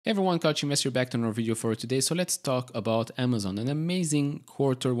Hey everyone, Couch Investor back to another video for today. So let's talk about Amazon. An amazing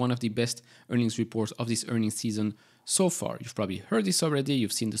quarter, one of the best earnings reports of this earnings season so far. You've probably heard this already,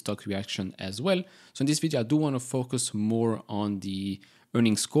 you've seen the stock reaction as well. So in this video, I do want to focus more on the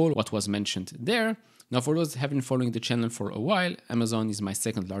earnings call, what was mentioned there. Now, for those that have been following the channel for a while, Amazon is my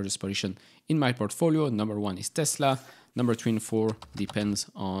second largest position in my portfolio. Number one is Tesla. Number 3 and 4 depends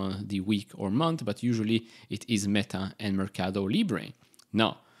on the week or month, but usually it is Meta and Mercado Libre.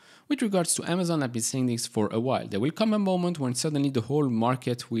 Now, with regards to Amazon, I've been saying this for a while. There will come a moment when suddenly the whole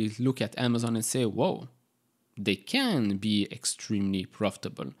market will look at Amazon and say, whoa, they can be extremely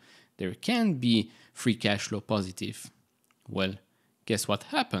profitable. There can be free cash flow positive. Well, guess what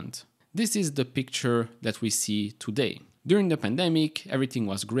happened? This is the picture that we see today. During the pandemic, everything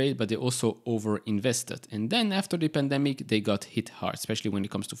was great, but they also over-invested. And then after the pandemic, they got hit hard, especially when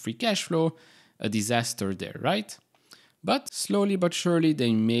it comes to free cash flow, a disaster there, right? But slowly but surely,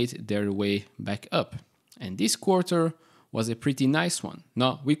 they made their way back up. And this quarter was a pretty nice one.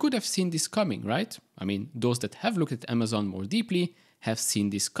 Now, we could have seen this coming, right? I mean, those that have looked at Amazon more deeply have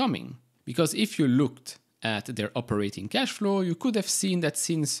seen this coming. Because if you looked at their operating cash flow, you could have seen that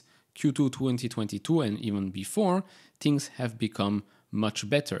since Q2 2022 and even before, things have become much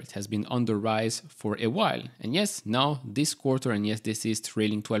better. It has been on the rise for a while. And yes, now this quarter, and yes, this is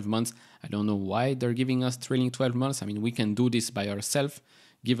trailing 12 months. I don't know why they're giving us trailing 12 months. I mean, we can do this by ourselves,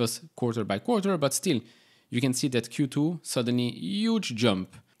 give us quarter by quarter, but still, you can see that Q2, suddenly huge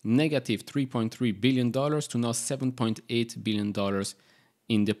jump, negative $3.3 billion to now $7.8 billion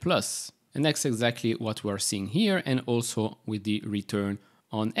in the plus. And that's exactly what we are seeing here, and also with the return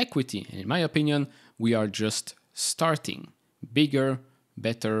on equity. And in my opinion, we are just starting. Bigger,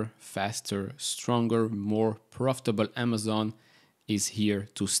 better, faster, stronger, more profitable Amazon is here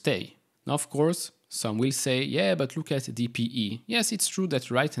to stay. Now, of course, some will say, yeah, but look at the PE. Yes, it's true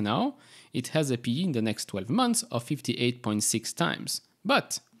that right now it has a PE in the next 12 months of 58.6 times.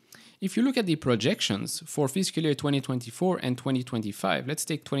 But if you look at the projections for fiscal year 2024 and 2025, let's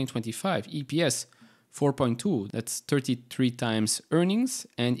take 2025, EPS 4.2, that's 33 times earnings,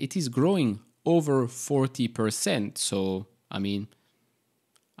 and it is growing over 40%. So, I mean,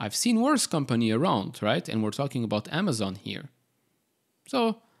 I've seen worse company around, right? And we're talking about Amazon here.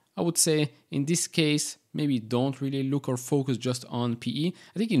 So I would say in this case, maybe don't really look or focus just on PE.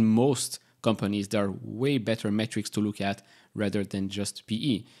 I think in most companies, there are way better metrics to look at rather than just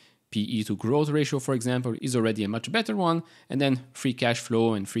PE. PE to growth ratio, for example, is already a much better one. And then free cash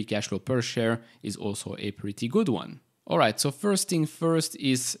flow and free cash flow per share is also a pretty good one. All right, so first thing first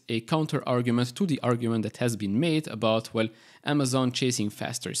is a counter argument to the argument that has been made about, well, Amazon chasing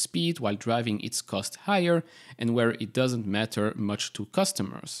faster speed while driving its cost higher and where it doesn't matter much to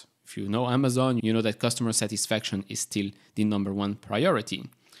customers. If you know Amazon, you know that customer satisfaction is still the number one priority.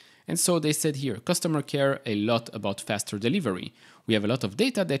 And so they said here, customers care a lot about faster delivery. We have a lot of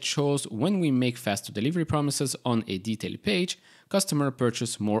data that shows when we make faster delivery promises on a detailed page, customers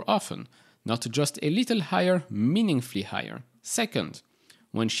purchase more often. Not just a little higher, meaningfully higher. Second,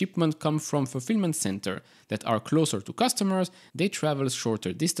 when shipments come from fulfillment centers that are closer to customers, they travel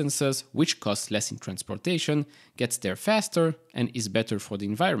shorter distances, which costs less in transportation, gets there faster, and is better for the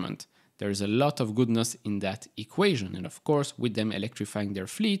environment. There is a lot of goodness in that equation, and of course, with them electrifying their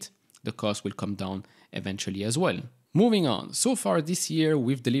fleet, the cost will come down eventually as well. Moving on, so far this year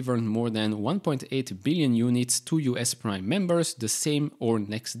we've delivered more than 1.8 billion units to US Prime members the same or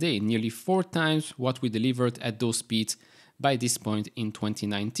next day, nearly 4 times what we delivered at those speeds by this point in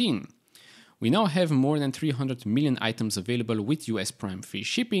 2019. We now have more than 300 million items available with US Prime free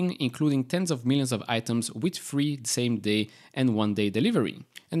shipping, including tens of millions of items with free same-day and one-day delivery.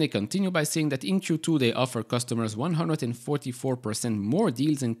 And they continue by saying that in Q2 they offer customers 144% more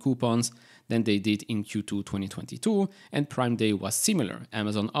deals and coupons than they did in Q2 2022, and Prime Day was similar.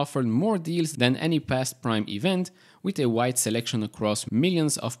 Amazon offered more deals than any past Prime event, with a wide selection across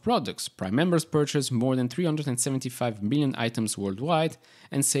millions of products. Prime members purchased more than 375 million items worldwide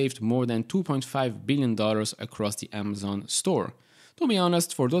and saved more than $2.5 billion across the Amazon store. To be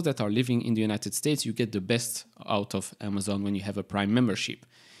honest, for those that are living in the United States, you get the best out of Amazon when you have a Prime membership.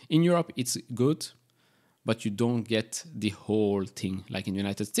 In Europe, it's good, but you don't get the whole thing like in the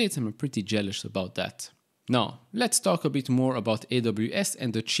United States. I'm pretty jealous about that. Now, let's talk a bit more about AWS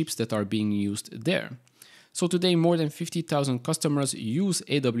and the chips that are being used there. So today, more than 50,000 customers use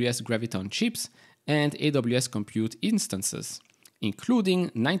AWS Graviton chips and AWS Compute instances,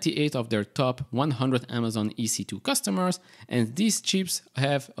 including 98 of their top 100 Amazon EC2 customers, and these chips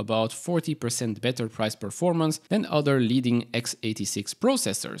have about 40% better price performance than other leading x86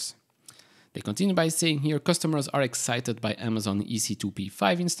 processors. They continue by saying here, customers are excited by Amazon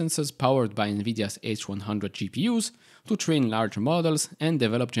EC2P5 instances powered by NVIDIA's H100 GPUs to train large models and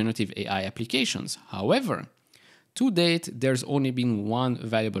develop generative AI applications. However, to date, there's only been one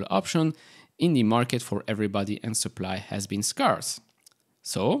valuable option in the market for everybody and supply has been scarce.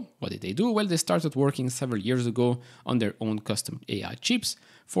 So, what did they do? Well, they started working several years ago on their own custom AI chips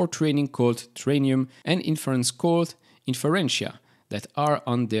for training called Trainium and inference called Inferentia that are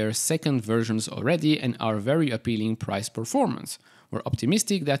on their second versions already and are very appealing price performance. We're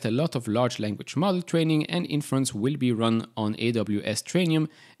optimistic that a lot of large language model training and inference will be run on AWS Trainium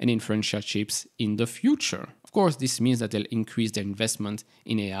and Inferentia chips in the future. Of course, this means that they'll increase their investment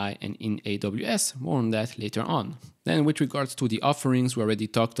in AI and in AWS. More on that later on. Then with regards to the offerings, we already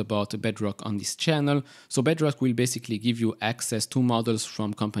talked about Bedrock on this channel. So Bedrock will basically give you access to models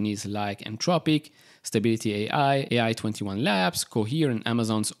from companies like Anthropic, Stability AI, AI21 Labs, Cohere, and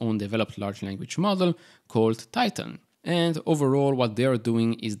Amazon's own developed large language model called Titan. And overall, what they're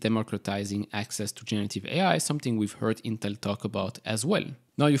doing is democratizing access to generative AI, something we've heard Intel talk about as well.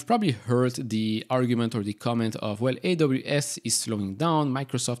 Now, you've probably heard the argument or the comment of, well, AWS is slowing down,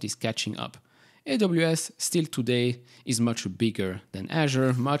 Microsoft is catching up. AWS still today is much bigger than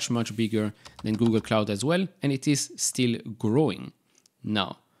Azure, much bigger than Google Cloud as well, and it is still growing.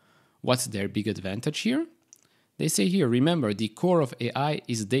 Now, what's their big advantage here? They say here, remember, the core of AI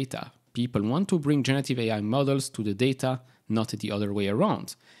is data. People want to bring generative AI models to the data, not the other way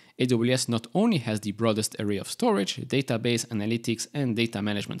around. AWS not only has the broadest array of storage, database, analytics, and data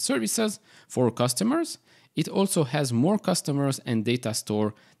management services for customers, it also has more customers and data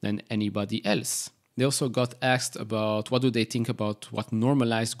store than anybody else. They also got asked about what do they think about what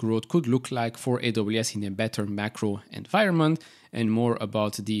normalized growth could look like for AWS in a better macro environment and more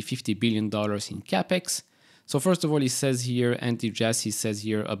about the $50 billion in CapEx. So first of all, he says here, Andy Jassy says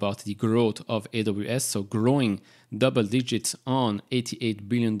here about the growth of AWS. So growing double digits on $88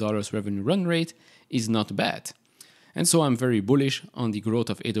 billion revenue run rate is not bad. And so I'm very bullish on the growth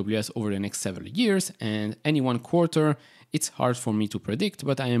of AWS over the next several years. And any one quarter, it's hard for me to predict,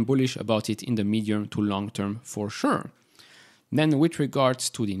 but I am bullish about it in the medium to long term for sure. Then with regards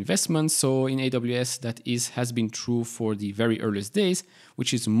to the investments, so in AWS that has been true for the very earliest days,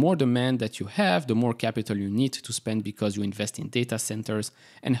 which is more demand that you have, the more capital you need to spend because you invest in data centers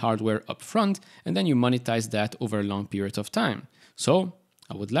and hardware upfront, and then you monetize that over a long period of time. So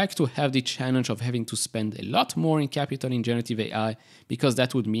I would like to have the challenge of having to spend a lot more in capital in generative AI because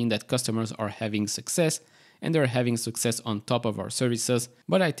that would mean that customers are having success and they're having success on top of our services.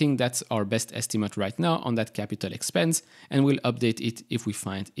 But I think that's our best estimate right now on that capital expense, and we'll update it if we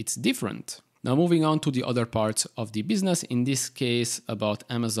find it's different. Now moving on to the other parts of the business, in this case about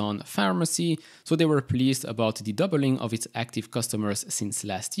Amazon Pharmacy. So they were pleased about the doubling of its active customers since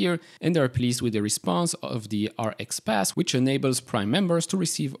last year, and they're pleased with the response of the RX Pass, which enables Prime members to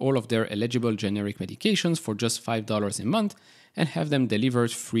receive all of their eligible generic medications for just $5 a month and have them delivered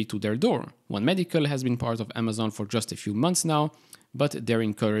free to their door. One Medical has been part of Amazon for just a few months now, but they're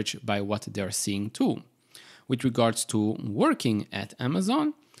encouraged by what they're seeing too. With regards to working at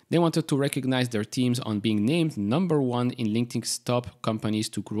Amazon, they wanted to recognize their teams on being named #1 in LinkedIn's top companies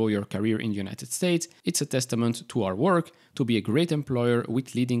to grow your career in the United States. It's a testament to our work to be a great employer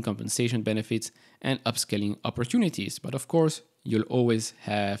with leading compensation benefits and upskilling opportunities. But of course, you'll always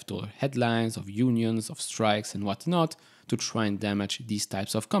have the headlines of unions, of strikes and whatnot to try and damage these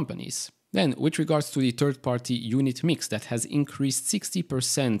types of companies. Then, with regards to the third-party unit mix, that has increased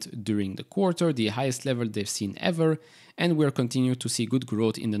 60% during the quarter, the highest level they've seen ever, and we're continuing to see good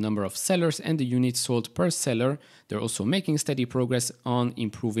growth in the number of sellers and the units sold per seller. They're also making steady progress on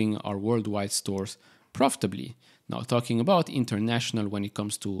improving our worldwide stores profitably. Now, talking about international when it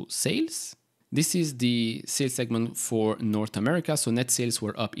comes to sales. This is the sales segment for North America. So net sales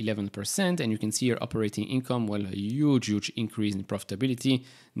were up 11%, and you can see your operating income, well, a huge increase in profitability.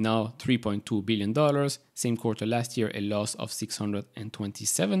 Now $3.2 billion. Same quarter last year, a loss of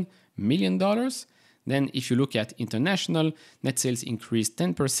 $627 million. Then if you look at international, net sales increased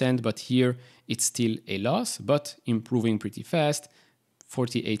 10%, but here it's still a loss, but improving pretty fast.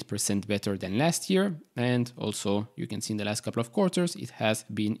 48% better than last year, and also you can see in the last couple of quarters it has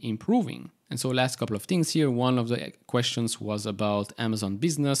been improving. And so last couple of things here, one of the questions was about Amazon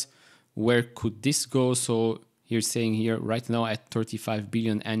Business. Where could this go? So here's saying here right now at 35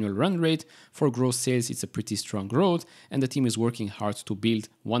 billion annual run rate for gross sales, it's a pretty strong growth, and the team is working hard to build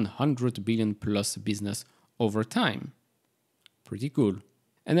 100 billion plus business over time. Pretty cool.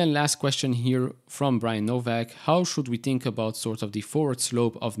 And then last question here from Brian Novak. How should we think about sort of the forward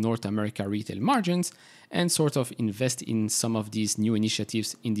slope of North America retail margins and sort of invest in some of these new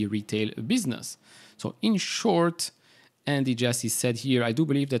initiatives in the retail business? So in short, Andy Jassy said here, I do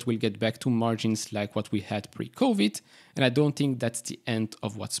believe that we'll get back to margins like what we had pre-COVID, and I don't think that's the end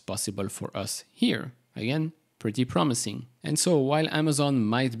of what's possible for us here. Again, pretty promising. And so while Amazon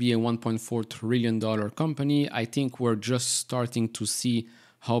might be a $1.4 trillion company, I think we're just starting to see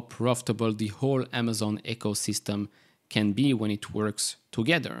how profitable the whole Amazon ecosystem can be when it works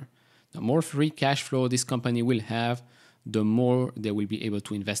together. The more free cash flow this company will have, the more they will be able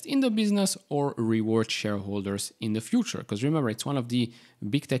to invest in the business or reward shareholders in the future. Because remember, it's one of the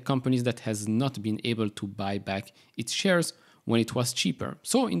big tech companies that has not been able to buy back its shares when it was cheaper.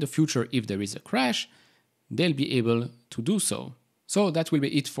 So in the future, if there is a crash, they'll be able to do so. So that will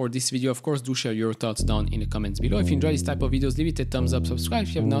be it for this video. Of course, do share your thoughts down in the comments below. If you enjoy this type of videos, leave it a thumbs up, subscribe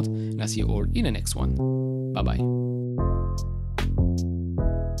if you have not, and I'll see you all in the next one. Bye-bye.